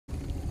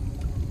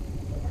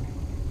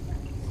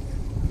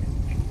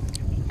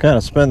Kind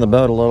of spin the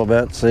boat a little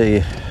bit,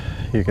 see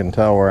you can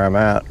tell where I'm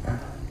at.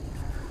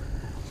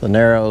 The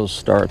Narrows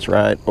starts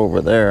right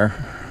over there,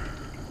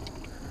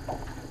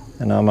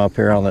 and I'm up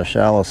here on the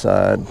shallow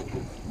side,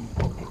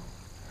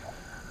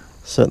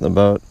 sitting the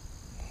boat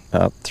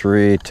about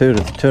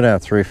 2.5,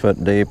 3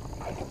 foot deep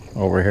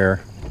over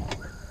here,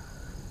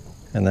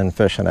 and then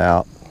fishing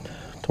out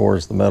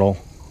towards the middle.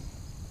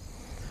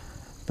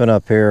 Been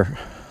up here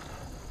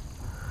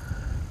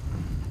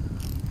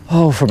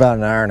for about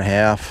an hour and a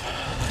half,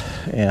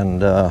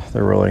 and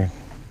they're really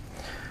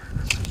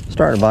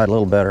starting to bite a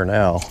little better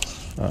now.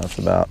 It's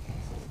about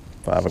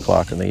 5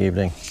 o'clock in the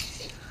evening,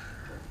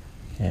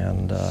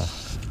 and a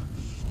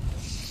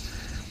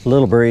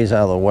little breeze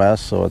out of the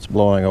west, so it's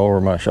blowing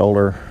over my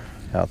shoulder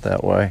out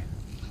that way.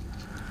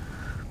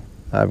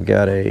 I've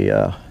got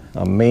a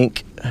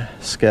mink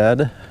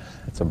scud.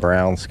 It's a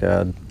brown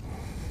scud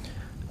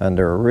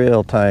under a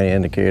real tiny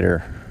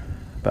indicator,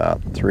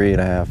 about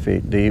 3.5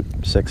 feet deep,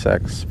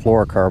 6X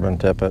fluorocarbon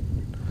tippet.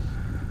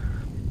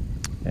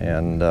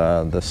 And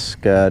the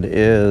Scud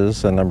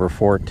is a number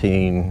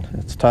 14.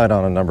 It's tied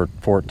on a number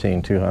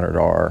 14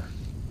 200R,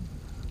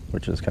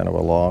 which is kind of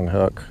a long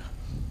hook.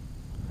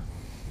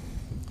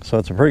 So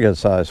it's a pretty good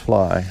size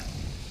fly.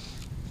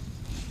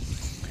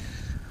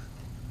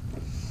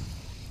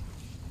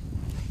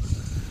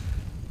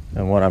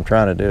 And what I'm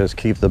trying to do is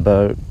keep the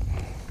boat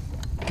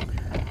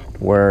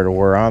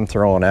where I'm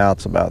throwing out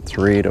is about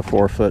 3 to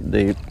 4 foot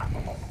deep.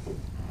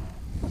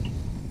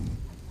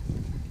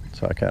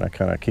 So I kind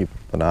of keep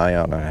an eye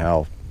on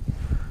how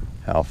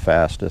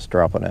fast it's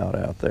dropping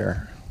out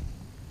there.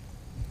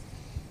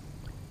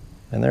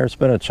 And there's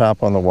been a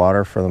chop on the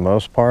water for the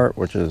most part,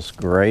 which is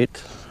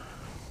great.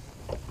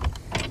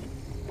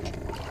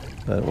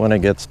 But when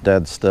it gets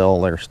dead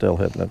still, they're still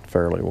hitting it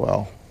fairly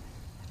well.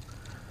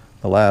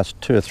 The last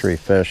 2 or 3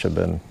 fish have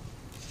been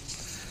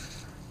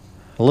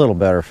a little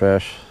better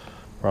fish,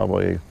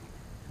 probably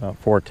about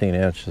 14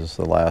 inches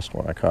the last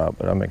one I caught,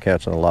 but I've been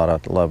catching a lot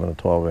of 11 to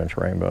 12 inch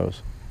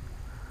rainbows.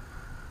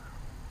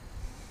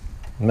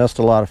 Missed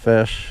a lot of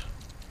fish.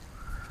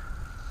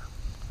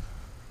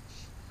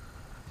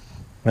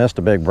 Missed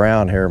a big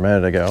brown here a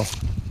minute ago.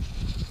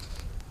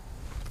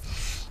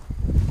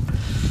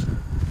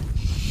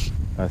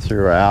 I threw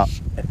her out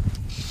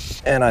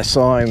and I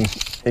saw him.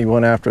 He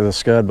went after the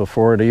Scud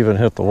before it even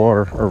hit the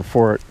water, or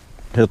before it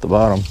hit the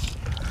bottom.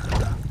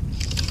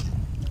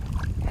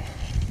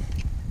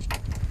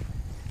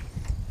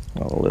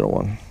 Oh, the little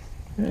one.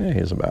 Yeah,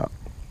 he's about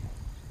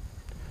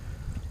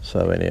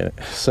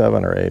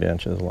 7 or 8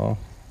 inches long.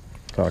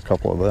 Got a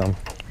couple of them.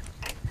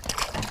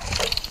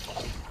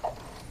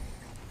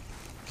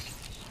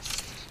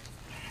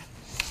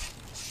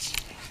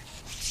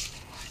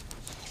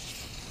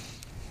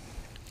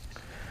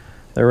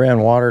 They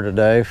ran water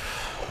today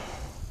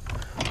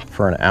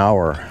for an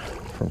hour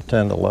from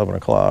 10 to 11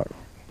 o'clock.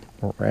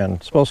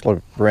 Supposed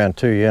to ran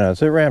 2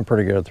 units. It ran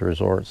pretty good at the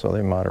resort, so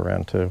they might have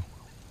ran 2.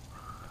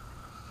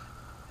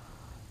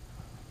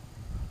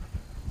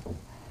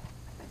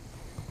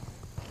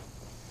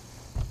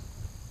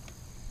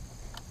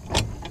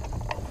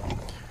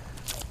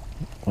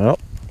 Well,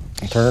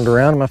 I turned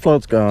around and my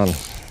float's gone.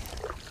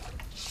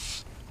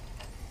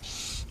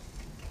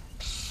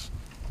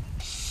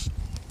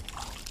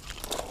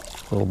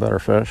 A little better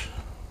fish.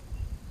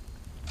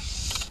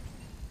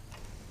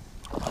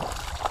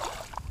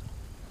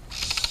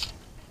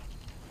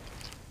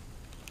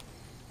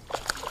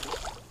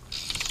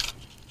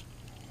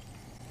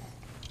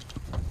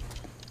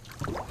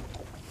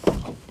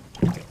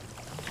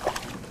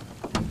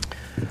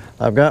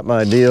 I've got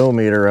my DO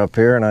meter up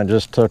here, and I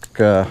just took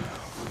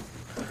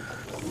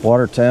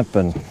water temp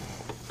and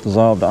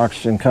dissolved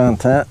oxygen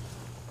content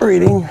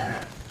reading,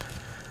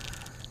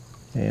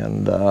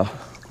 and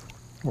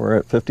we're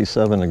at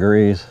 57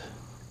 degrees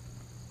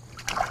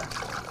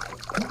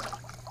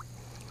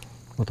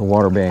with the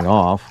water being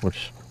off,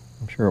 which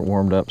I'm sure it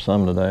warmed up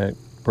some today.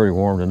 Pretty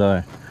warm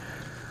today.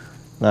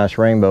 Nice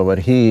rainbow, but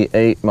he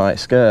ate my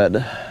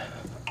Scud.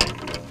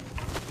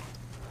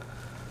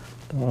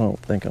 I don't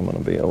think I'm going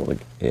to be able to.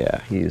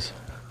 Yeah, he's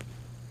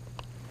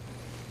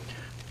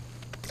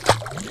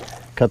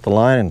cut the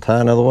line and tie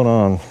another one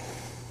on.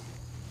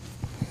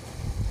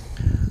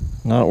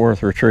 Not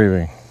worth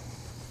retrieving.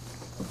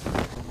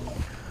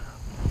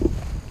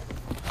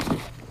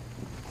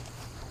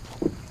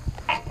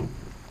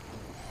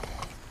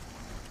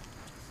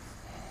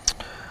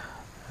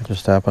 I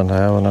just happen to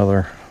have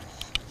another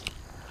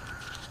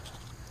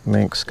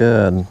mink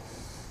Scud,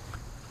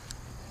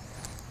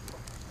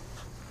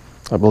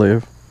 I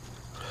believe.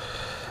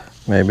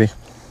 Maybe.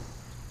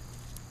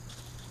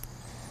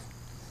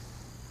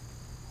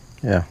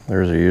 Yeah,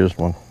 there's a used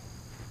one.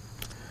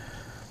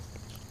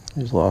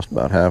 He's lost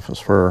about half his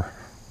fur.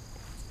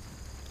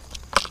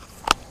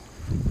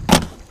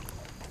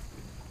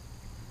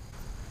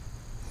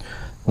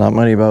 Not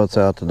many boats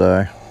out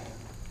today.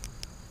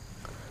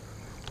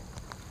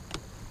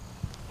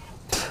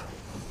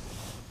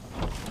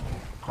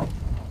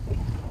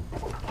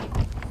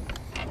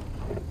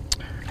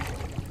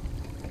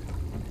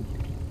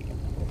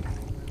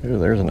 Ooh,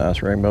 there's a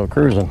nice rainbow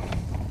cruising.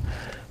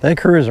 They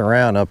cruise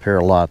around up here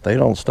a lot. They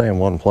don't stay in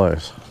one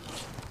place.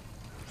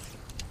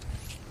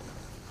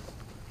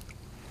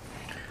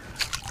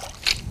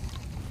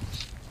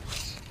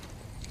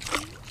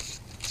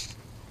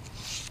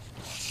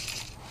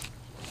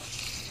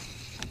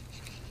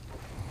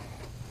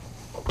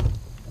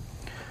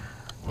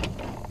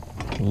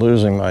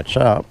 Losing my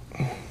chop.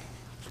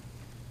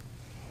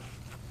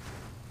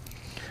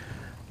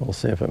 We'll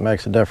see if it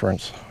makes a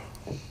difference.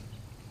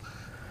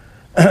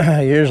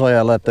 Usually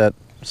I let that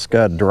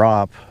scud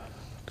drop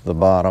to the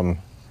bottom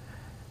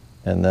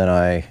and then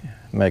I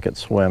make it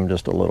swim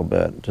just a little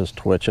bit. Just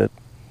twitch it,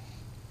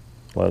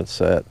 let it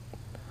set.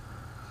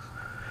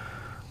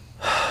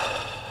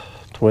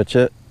 Twitch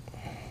it,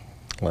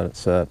 let it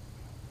set.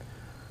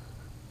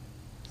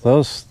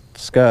 Those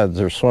scuds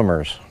are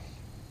swimmers.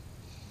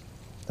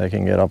 They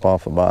can get up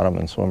off the bottom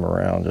and swim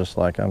around just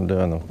like I'm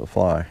doing the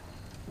fly.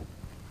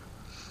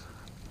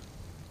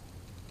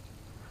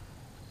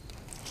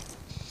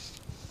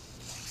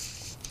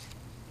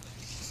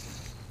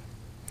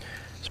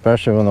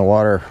 Especially when the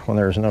water, when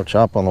there's no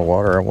chop on the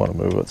water, I want to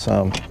move it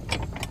some.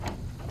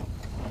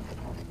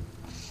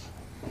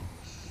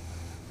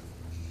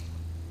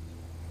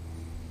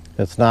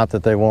 It's not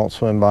that they won't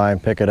swim by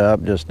and pick it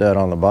up just dead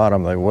on the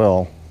bottom, they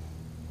will.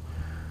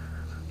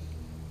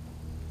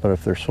 But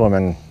if they're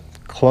swimming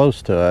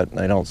close to it and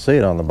they don't see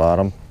it on the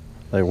bottom,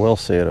 they will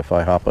see it if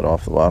I hop it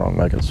off the bottom and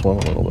make it swim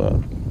a little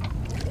bit.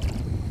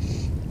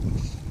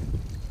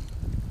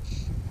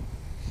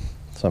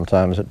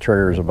 Sometimes it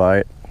triggers a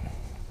bite.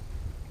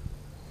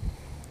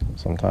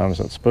 Sometimes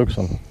it spooks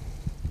them.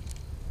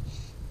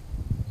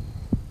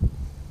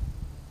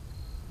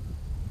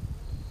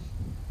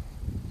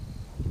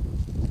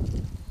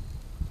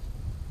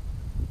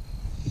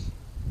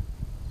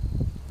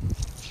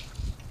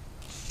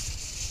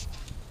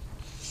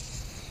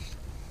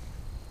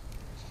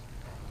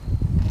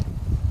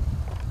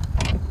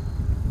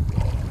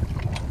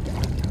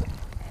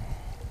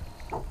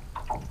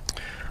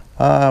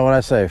 What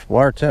I say,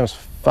 water temp's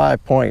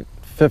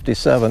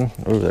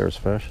 5.57. Ooh, there's a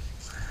fish.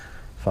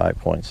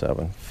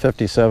 5.7,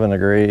 57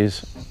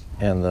 degrees,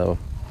 and the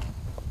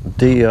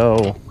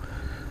DO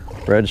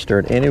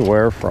registered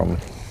anywhere from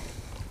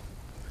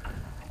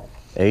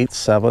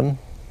 8.7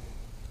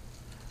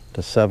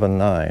 to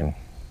 7.9.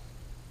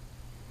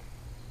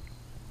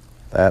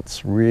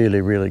 That's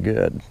really, really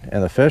good.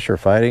 And the fish are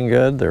fighting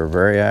good. They're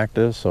very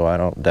active, so I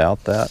don't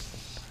doubt that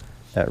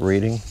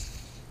reading.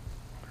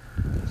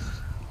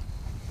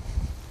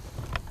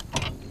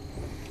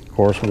 Of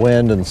course,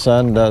 wind and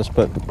sun does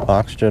put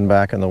oxygen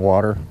back in the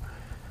water.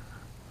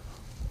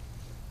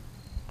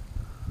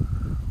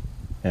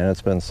 And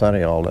it's been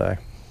sunny all day.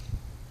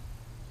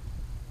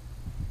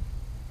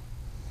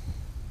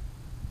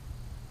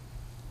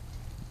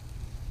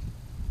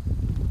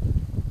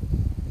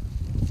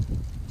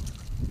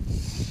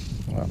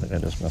 I think I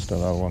just missed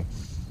another one.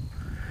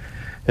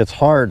 It's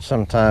hard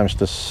sometimes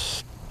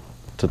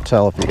to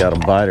tell if you got a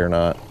bite or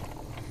not.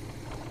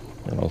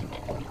 You know,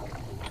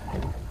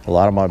 a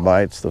lot of my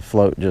bites, the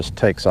float just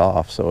takes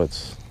off, so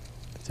it's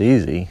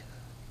easy.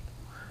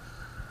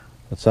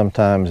 But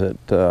sometimes it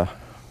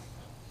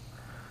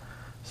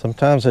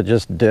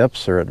just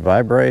dips, or it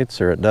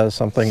vibrates, or it does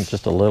something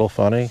just a little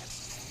funny.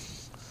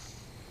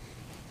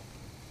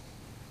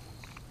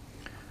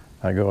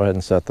 I go ahead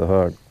and set the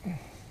hook.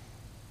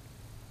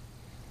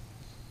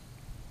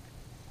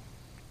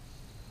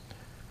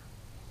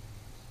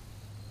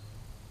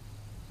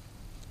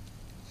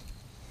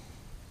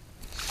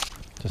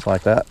 Just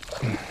like that.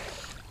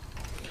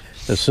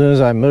 As soon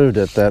as I moved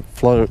it, that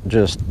float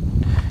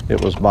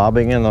it was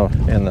bobbing in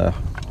the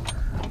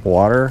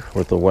water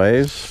with the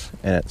waves,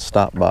 and it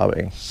stopped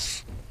bobbing.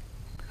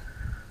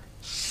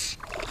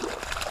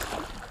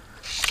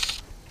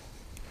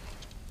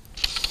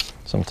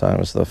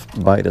 Sometimes the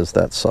bite is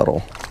that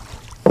subtle.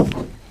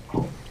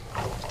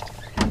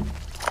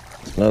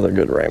 It's another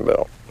good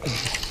rainbow.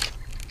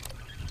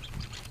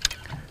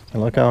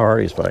 And look how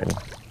hard he's fighting.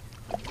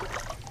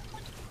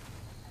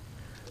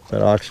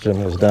 That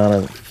oxygen was down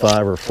at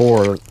 5 or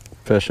 4,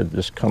 fish had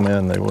just come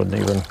in, they wouldn't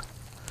even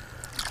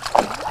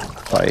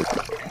fight.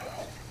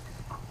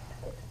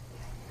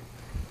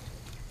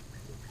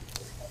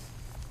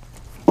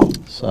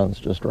 Sun's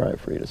just right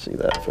for you to see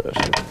that fish.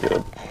 It's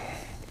good.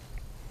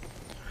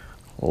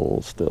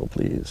 Hold still,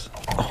 please.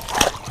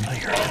 Oh, I know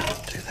you're going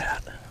to do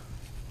that.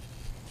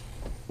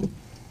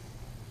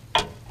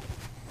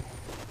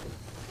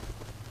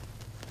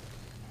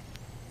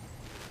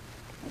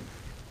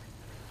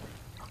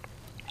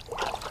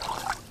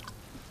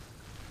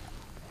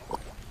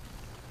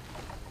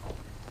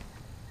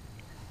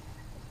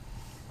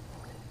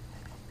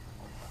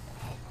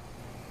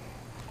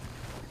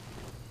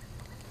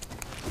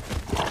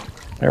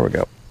 There we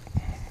go.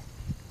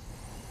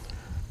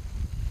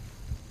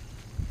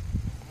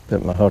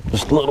 Bit my hook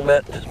just a little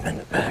bit, just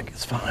bend it back,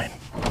 it's fine.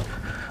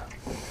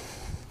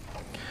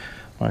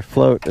 My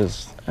float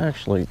is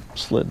actually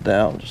slid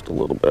down just a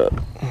little bit.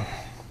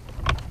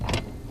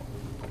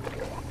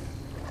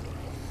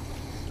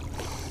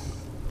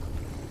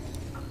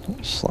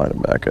 Slide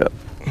it back up.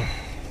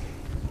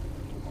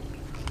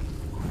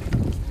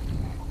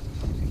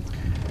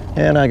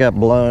 And I got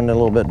blown a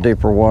little bit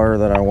deeper water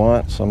than I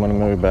want, so I'm going to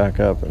move back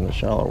up into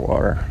shallow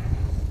water.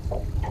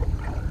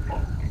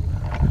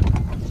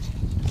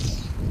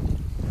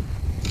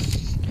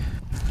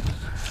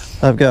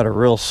 I've got a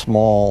real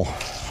small,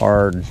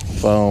 hard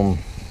foam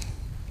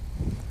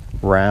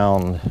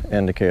round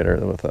indicator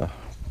with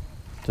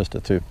just a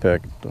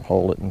toothpick to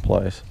hold it in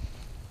place.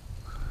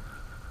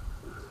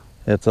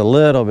 It's a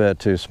little bit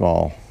too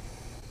small.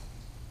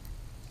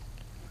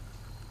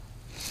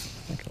 I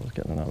think I was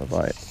getting another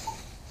bite.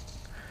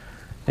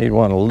 Need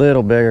one a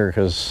little bigger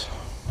because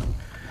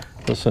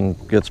this one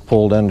gets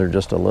pulled under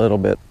just a little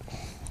bit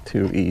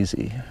too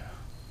easy.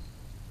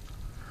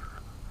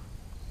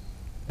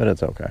 But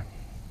it's okay.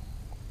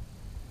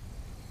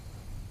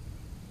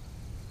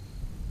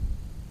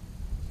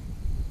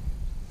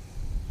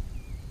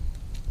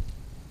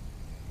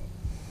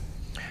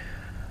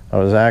 I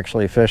was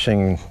actually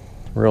fishing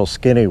real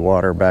skinny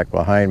water back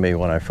behind me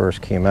when I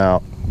first came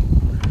out,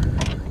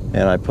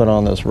 and I put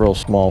on this real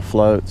small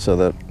float so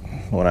that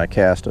when I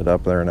cast it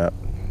up there in that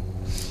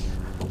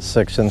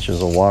 6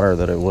 inches of water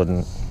that it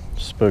wouldn't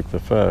spook the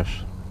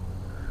fish.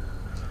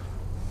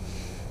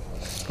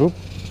 Oop.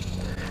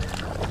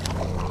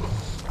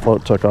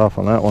 Float took off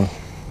on that one.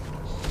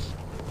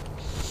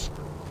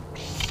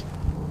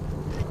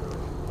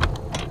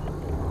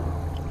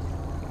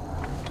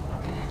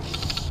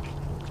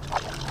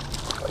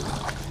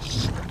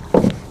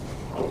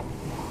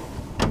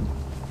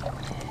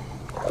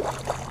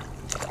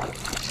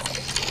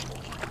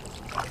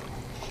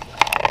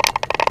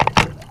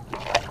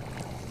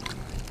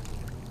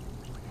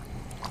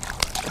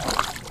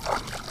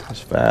 It's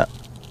fat.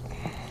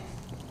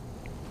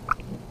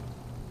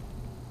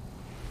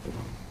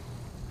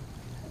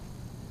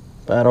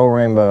 Fat old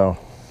rainbow.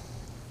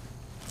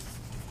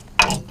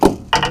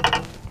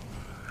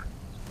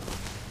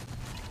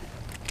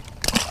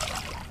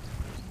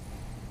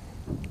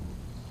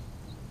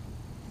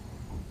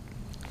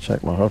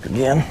 Check my hook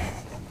again.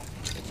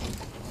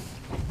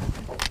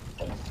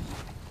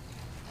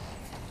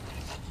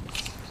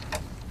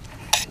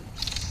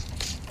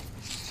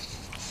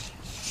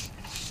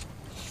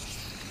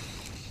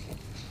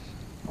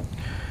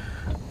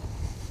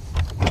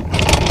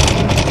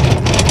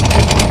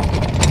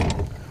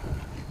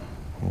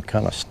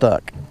 Kind of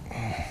stuck.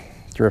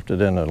 Drifted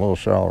into a little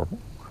shallower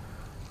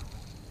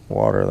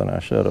water than I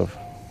should have.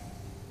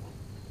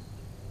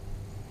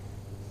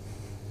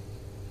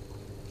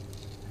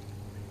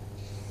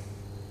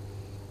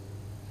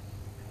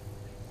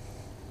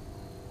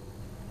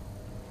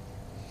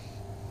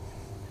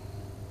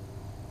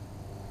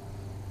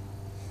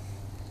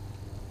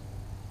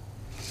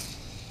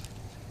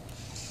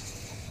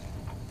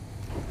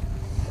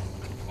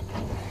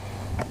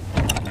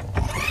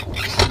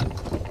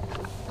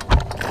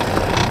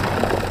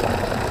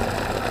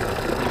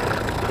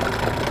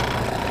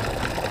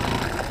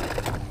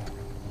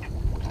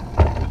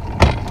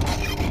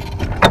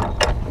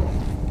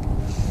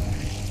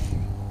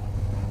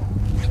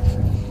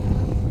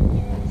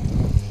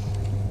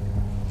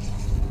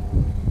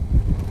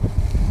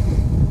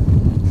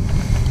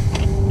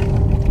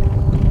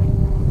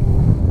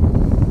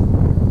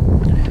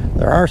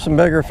 There are some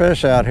bigger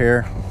fish out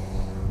here.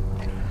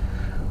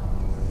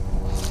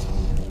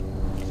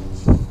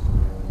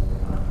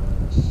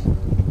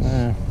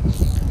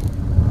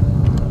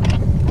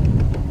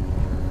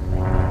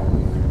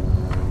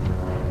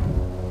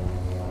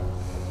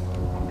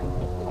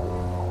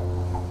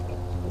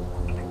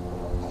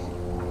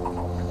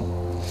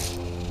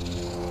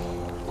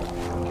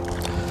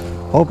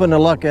 Hoping to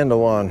luck into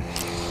one.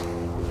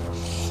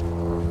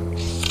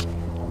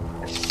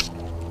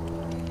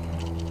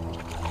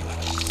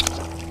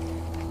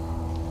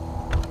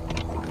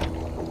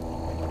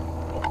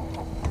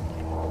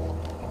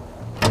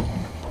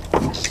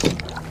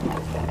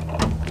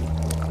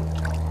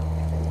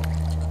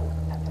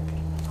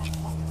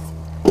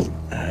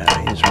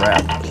 He's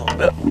wrapped a little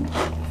bit.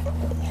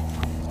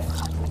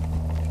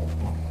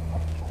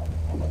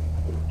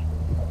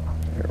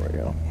 Here we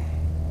go.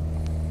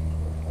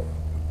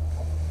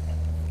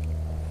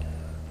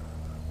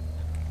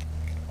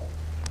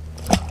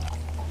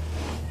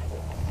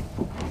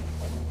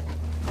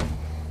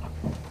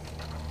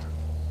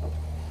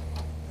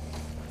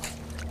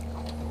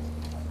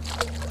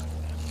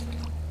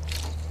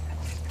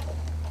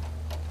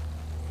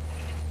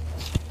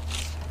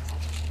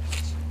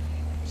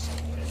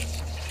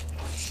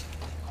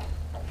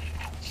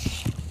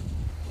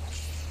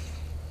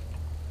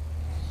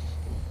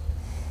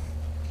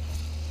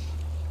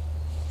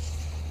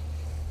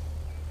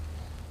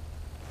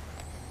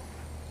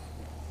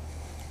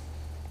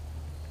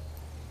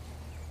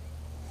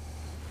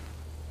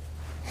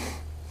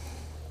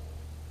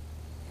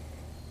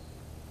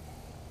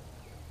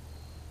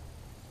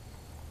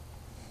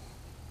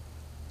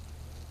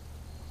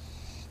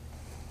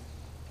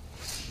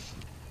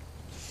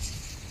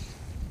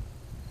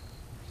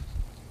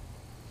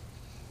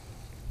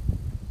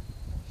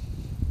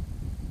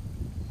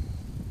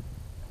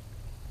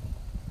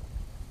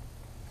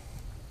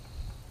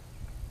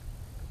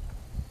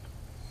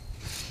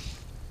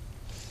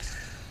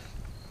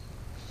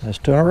 That's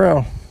 2 in a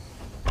row.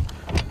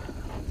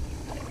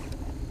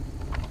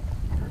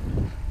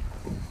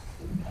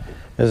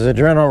 As a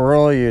general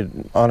rule,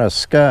 on a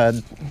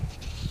scud,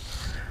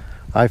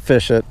 I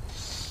fish it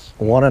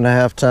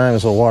 1.5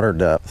 times the water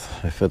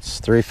depth. If it's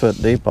 3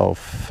 foot deep, I'll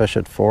fish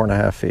it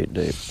 4.5 feet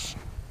deep.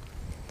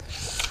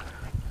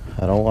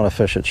 I don't want to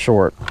fish it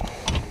short.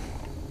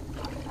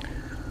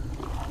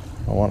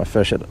 I want to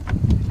fish it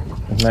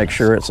and make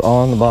sure it's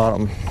on the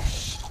bottom.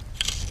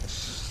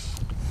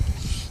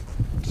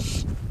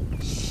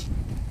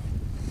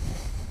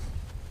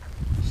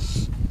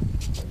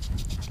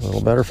 A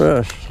little better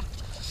fish.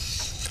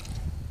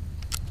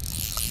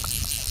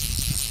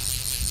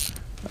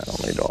 I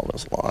don't need all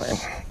this line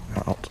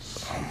out.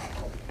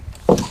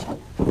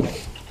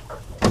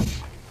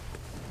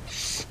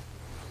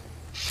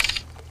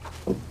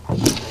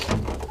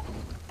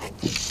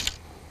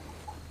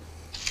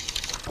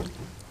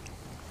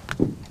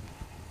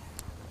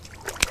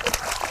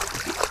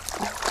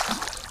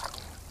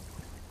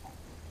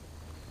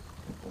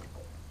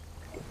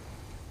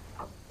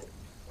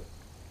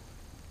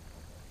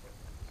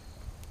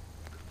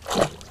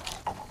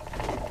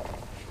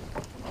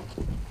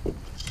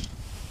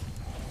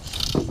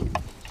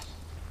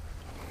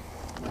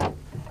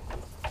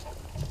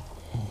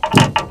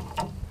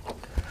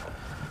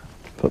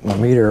 Put my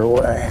meter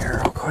away here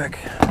real quick.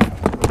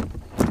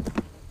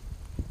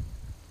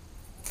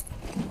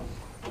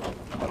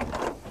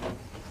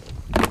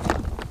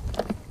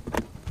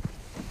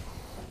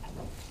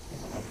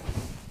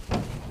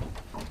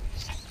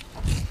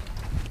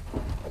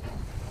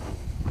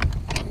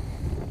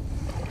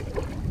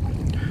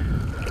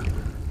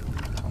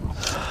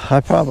 I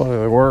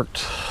probably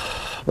worked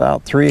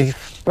about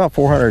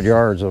 400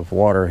 yards of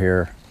water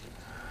here.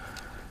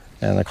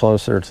 And the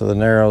closer to the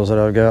narrows that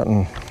I've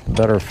gotten, the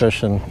better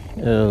fishing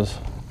is.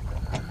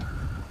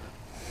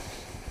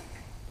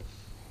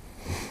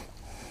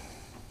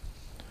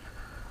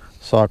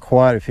 Saw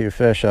quite a few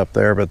fish up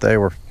there, but they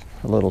were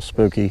a little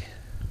spooky.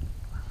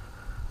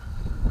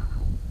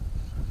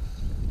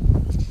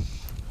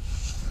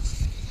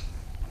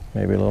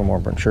 Maybe a little more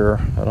mature,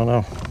 I don't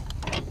know.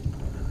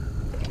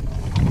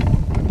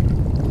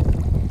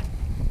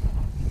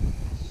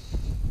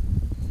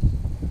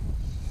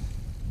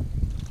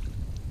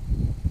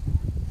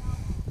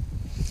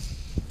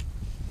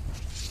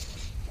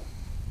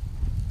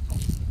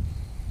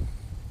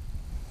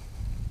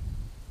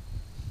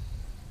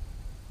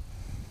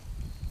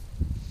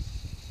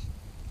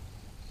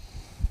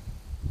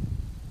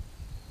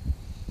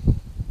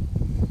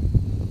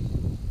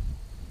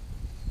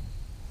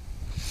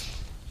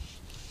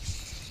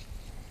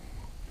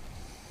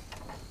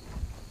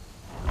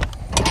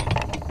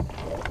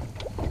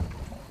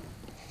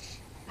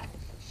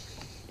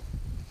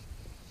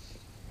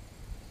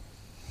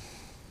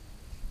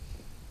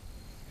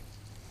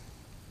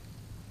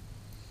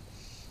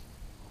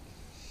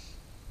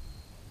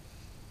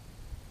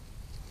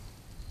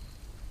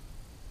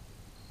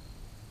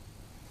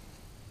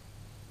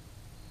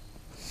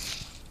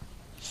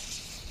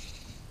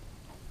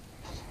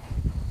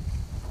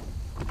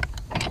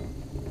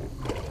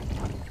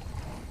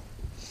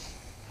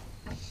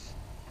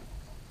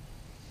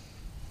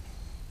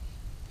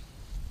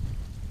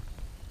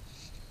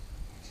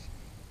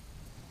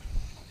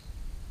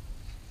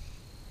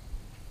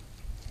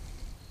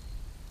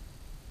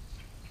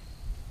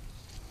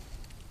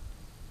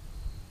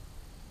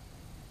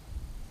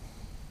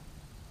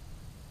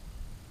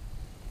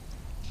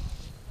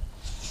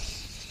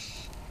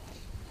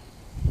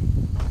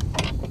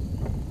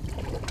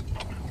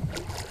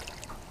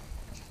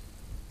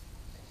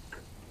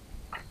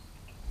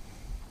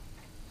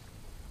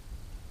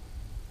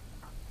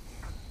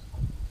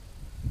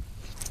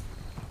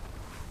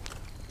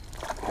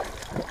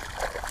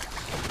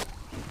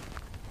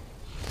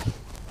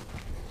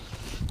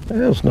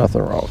 There's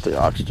nothing wrong with the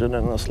oxygen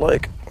in this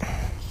lake.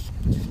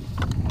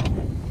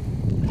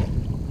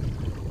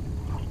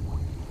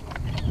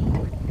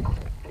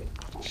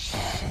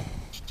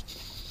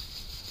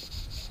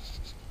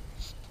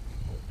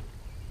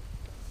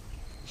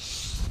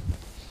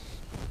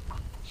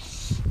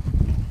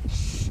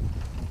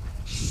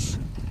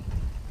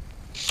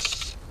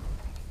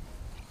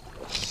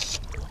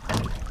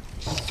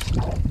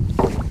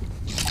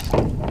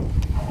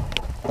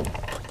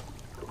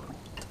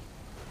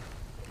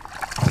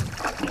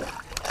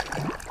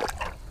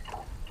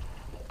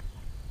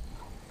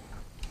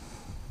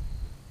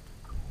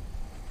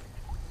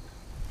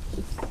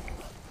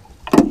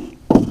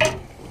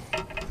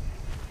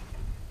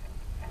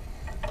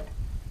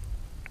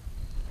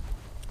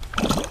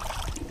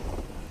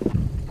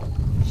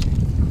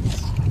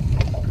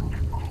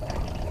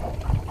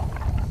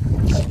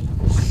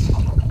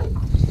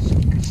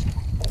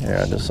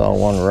 Yeah, I just saw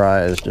one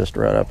rise just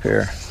right up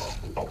here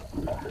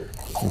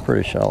in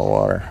pretty shallow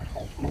water.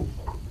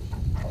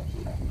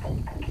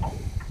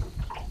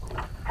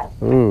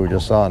 Ooh,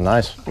 just saw a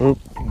nice, oop,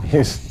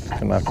 he's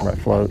come after my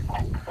float.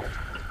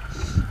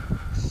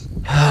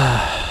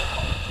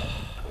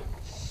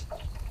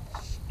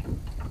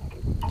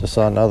 Just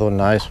saw another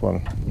nice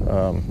one.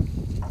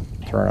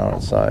 turn on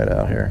its side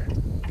out here.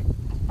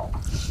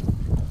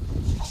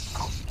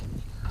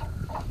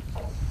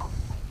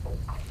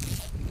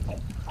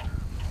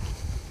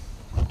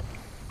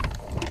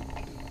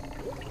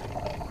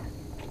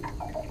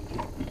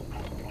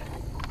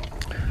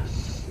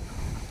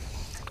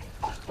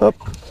 Up.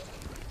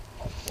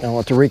 I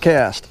want to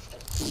recast.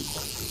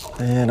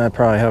 And I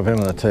probably have him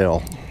in the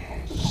tail.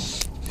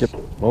 Yep.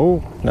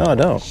 Oh, no, I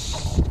don't.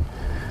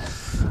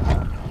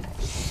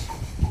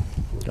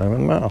 Got him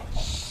in the mouth.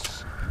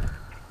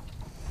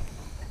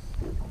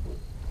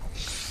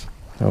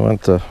 I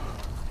went to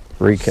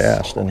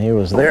recast and he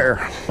was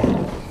there.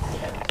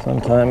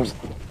 Sometimes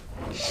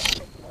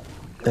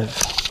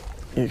if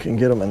you can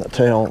get him in the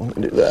tail, you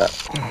can do that.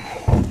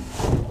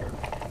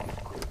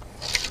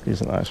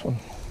 He's a nice one.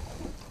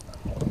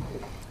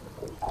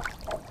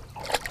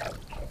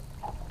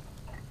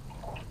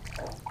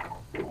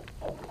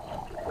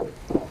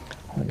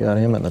 I got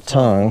him in the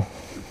tongue.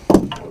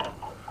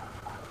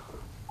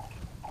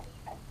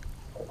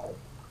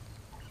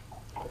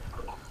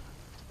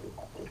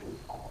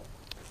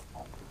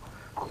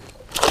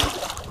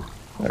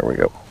 There we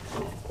go.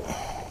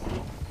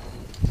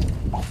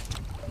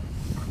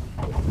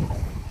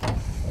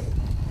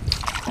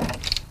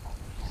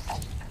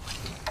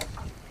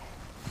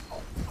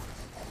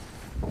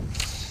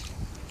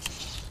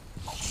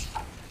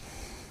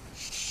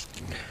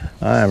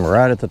 I am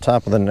right at the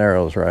top of the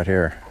narrows right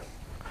here.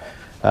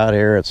 Out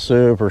here it's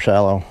super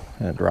shallow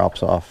and it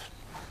drops off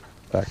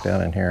back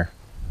down in here.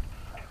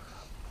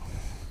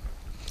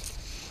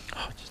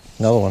 Oh,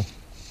 another one.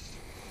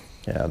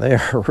 Yeah, they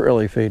are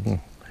really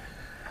feeding.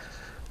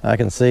 I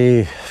can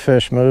see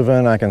fish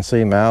moving, I can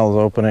see mouths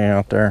opening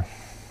out there.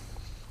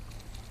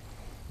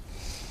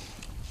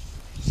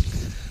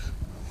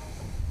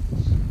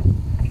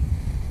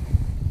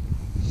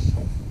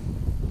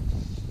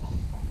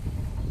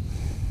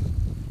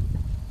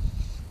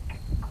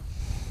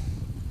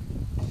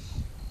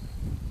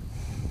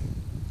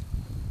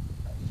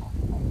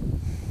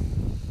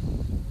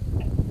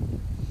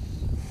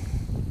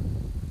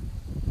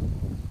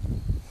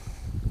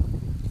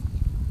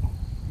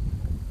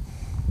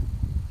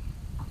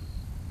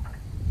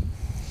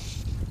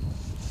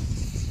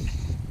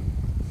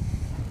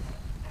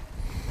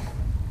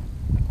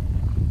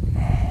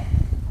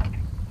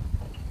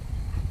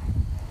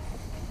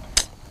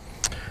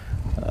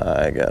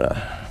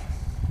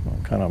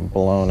 I'm kind of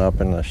blown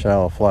up in the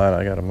shallow flat.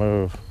 I gotta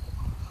move.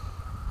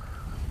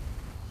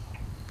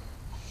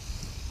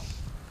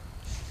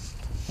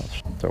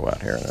 Let's throw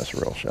out here in this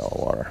real shallow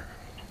water.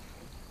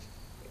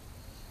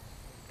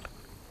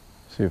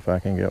 See if I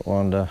can get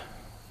one to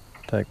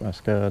take my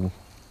scud.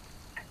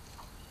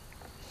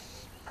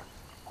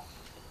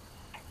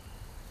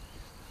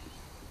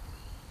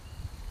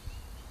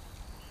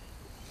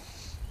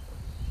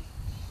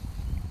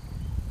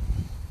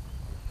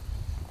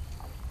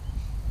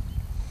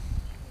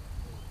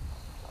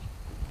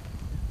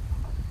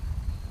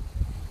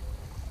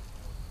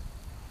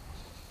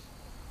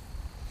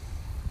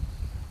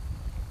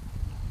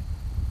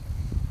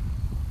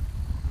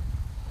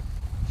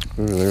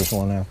 Ooh, there's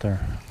one out there.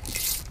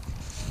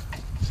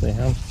 See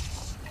him?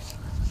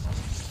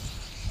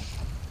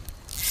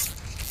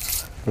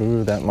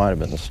 Ooh, that might have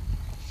been if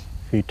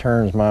he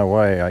turns my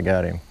way, I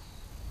got him.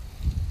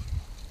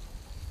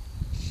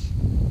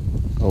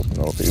 Oh,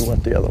 no, if he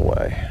went the other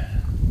way.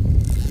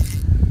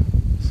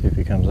 See if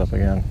he comes up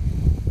again.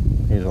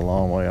 He's a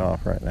long way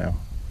off right now.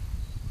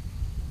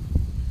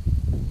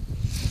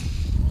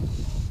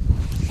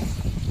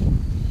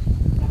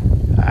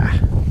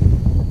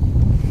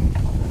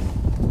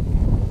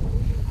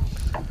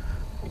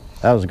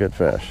 That was a good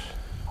fish.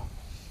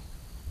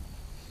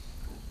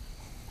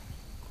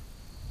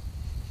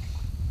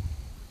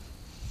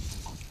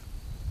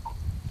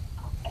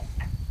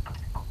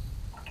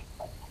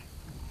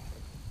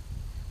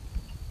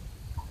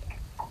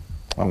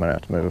 I'm gonna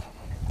have to move.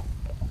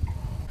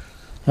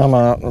 I'm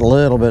out in a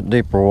little bit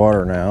deeper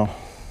water now.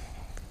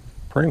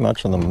 Pretty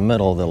much in the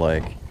middle of the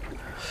lake.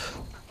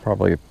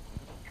 Probably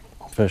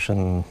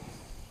fishing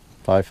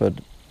 5 foot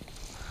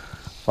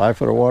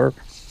of water.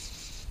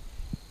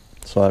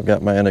 So I've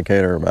got my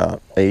indicator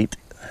about 8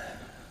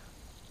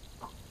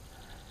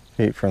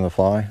 feet from the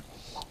fly.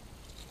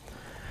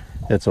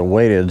 It's a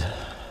weighted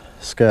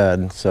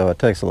scud, so it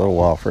takes a little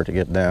while for it to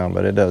get down,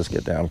 but it does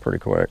get down pretty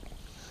quick.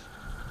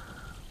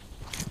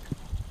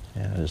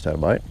 Yeah, I just had a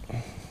bite.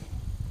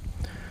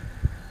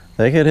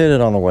 They could hit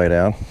it on the way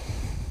down.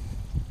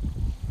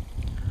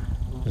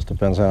 Just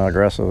depends on how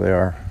aggressive they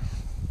are.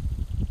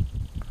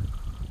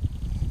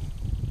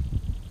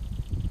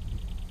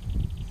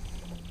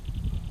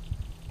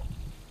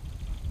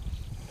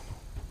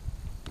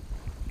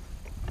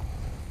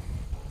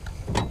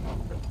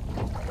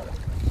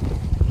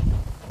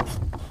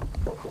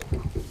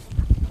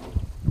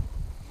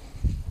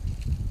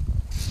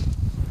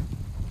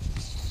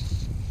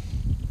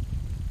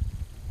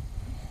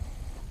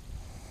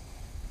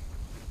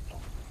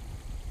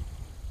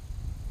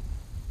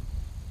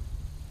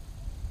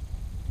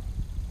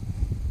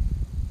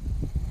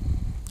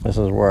 This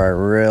is where I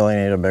really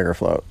need a bigger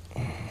float,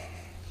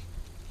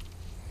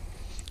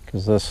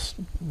 because this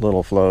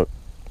little float,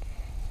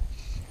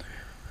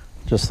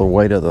 just the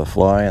weight of the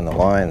fly and the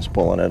line's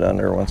pulling it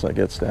under once it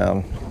gets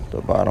down to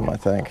the bottom, I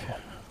think.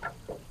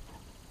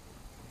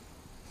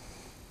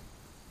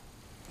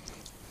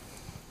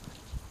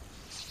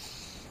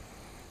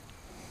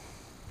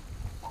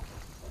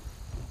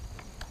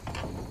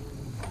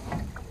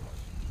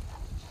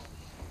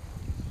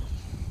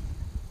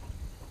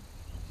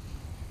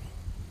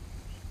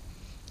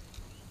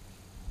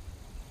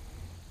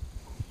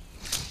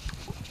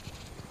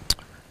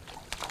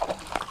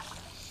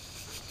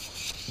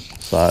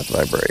 Saw it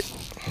vibrate.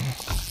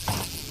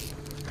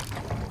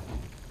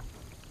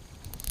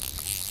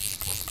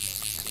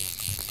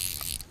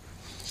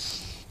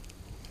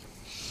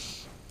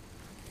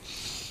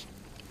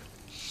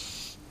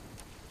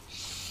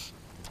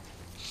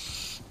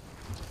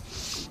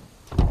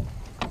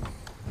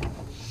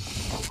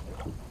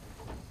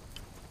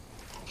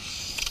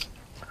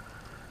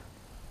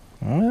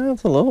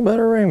 That's a little bit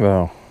of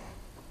rainbow.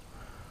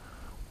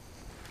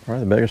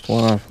 Probably the biggest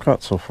one I've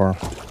caught so far.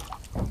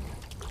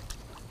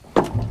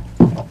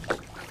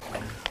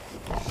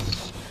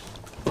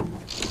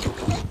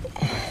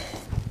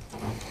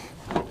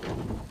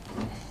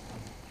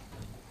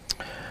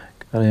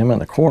 Got him in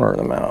the corner of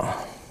the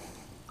mouth.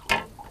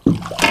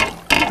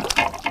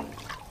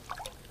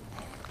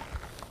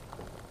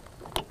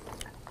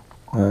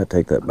 I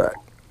take that back.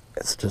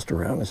 It's just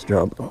around his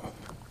jawbone.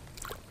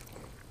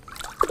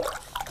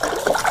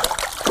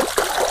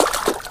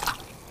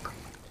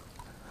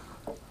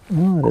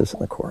 Oh, it is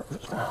in the corner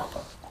of his mouth.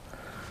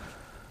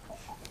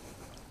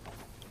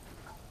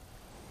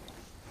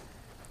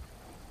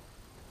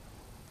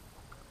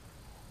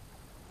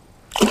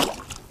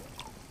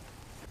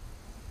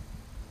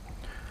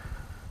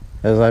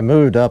 As I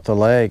moved up the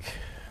lake,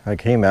 I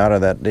came out of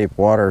that deep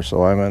water,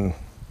 so I'm in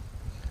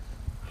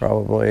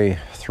probably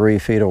 3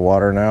 feet of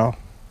water now.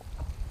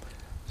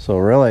 So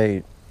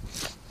really,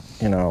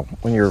 you know,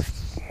 when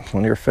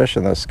you're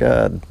fishing the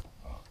scud,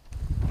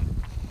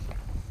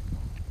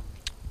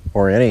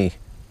 or any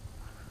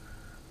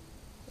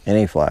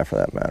fly for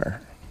that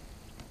matter,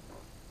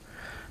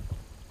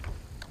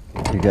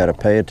 you got to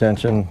pay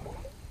attention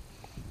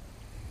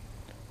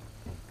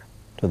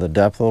to the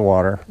depth of the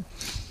water,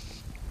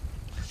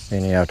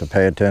 and you have to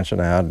pay attention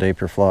to how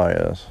deep your fly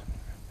is,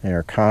 and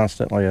you're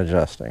constantly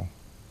adjusting.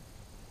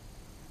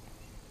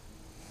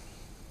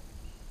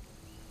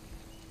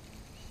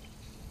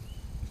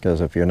 Because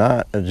if you're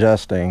not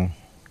adjusting,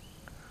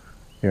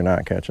 you're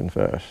not catching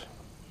fish.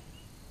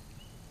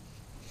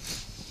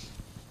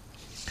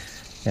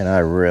 And I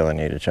really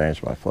need to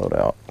change my float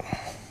out.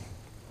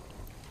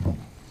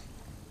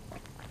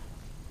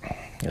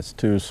 It's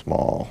too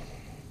small.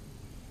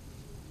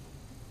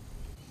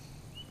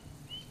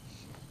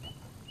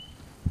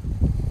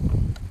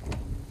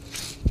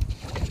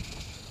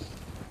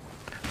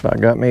 About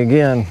got me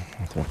again,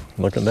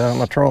 looking down at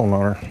my trolling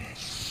motor.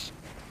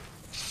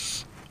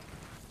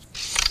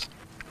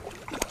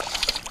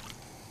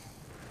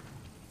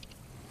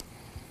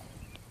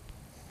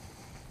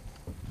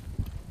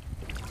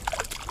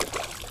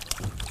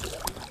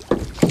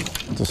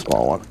 It's a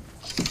small one.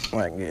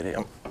 I can get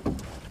him.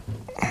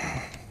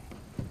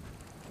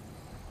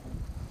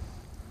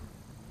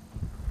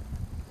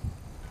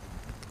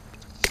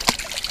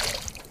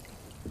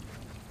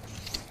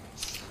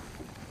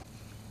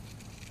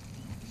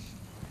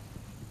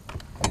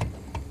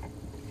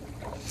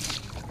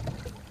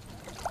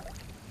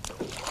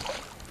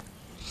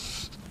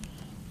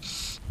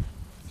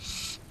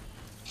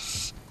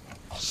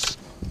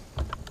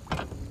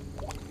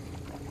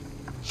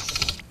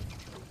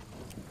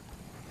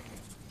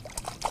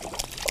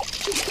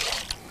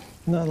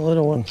 Another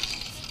little one.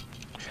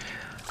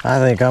 I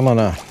think I'm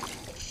gonna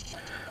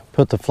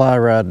put the fly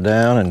rod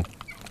down and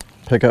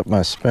pick up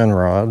my spin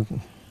rod.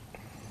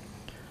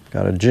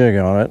 Got a jig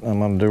on it. I'm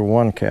gonna do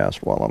one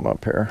cast while I'm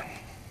up here.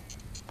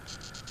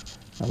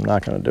 I'm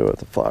not gonna do it with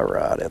the fly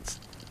rod. It's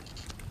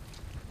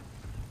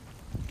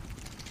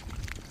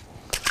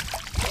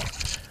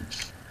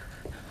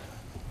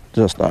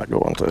just not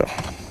going to.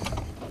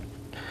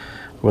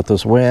 With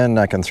this wind,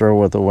 I can throw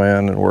with the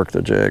wind and work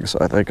the jig, so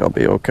I think I'll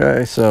be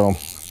okay. So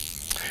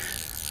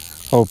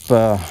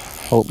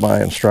hope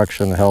my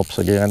instruction helps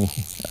again.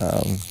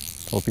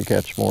 Hope you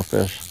catch more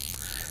fish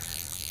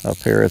up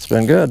here. It's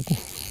been good.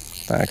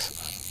 Thanks.